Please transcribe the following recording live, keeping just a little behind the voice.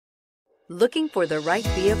Looking for the right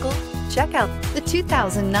vehicle? Check out the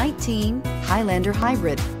 2019 Highlander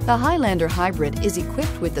Hybrid. The Highlander Hybrid is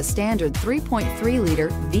equipped with the standard 3.3-liter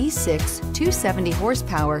V6 270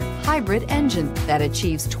 horsepower hybrid engine that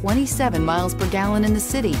achieves 27 miles per gallon in the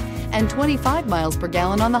city and 25 miles per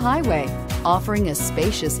gallon on the highway, offering a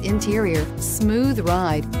spacious interior, smooth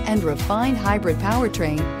ride, and refined hybrid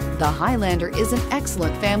powertrain. The Highlander is an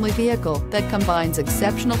excellent family vehicle that combines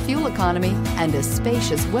exceptional fuel economy and a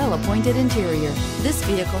spacious, well-appointed interior. This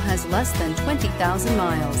vehicle has less than 20,000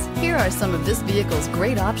 miles. Here are some of this vehicle's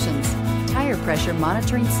great options: tire pressure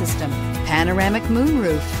monitoring system, panoramic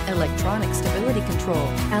moonroof, electronic stability control,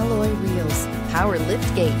 alloy wheels, power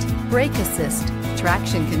liftgate, brake assist,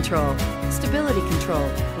 traction control, stability control,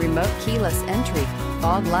 remote keyless entry,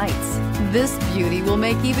 fog lights. This beauty will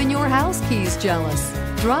make even your house keys jealous.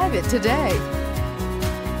 Drive it today.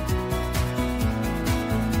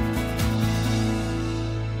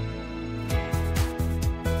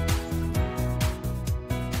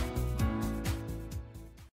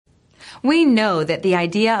 We know that the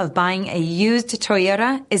idea of buying a used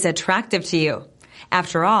Toyota is attractive to you.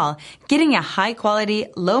 After all, getting a high-quality,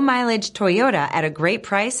 low-mileage Toyota at a great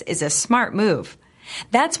price is a smart move.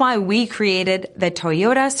 That's why we created the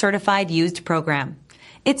Toyota Certified Used Program.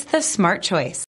 It's the smart choice.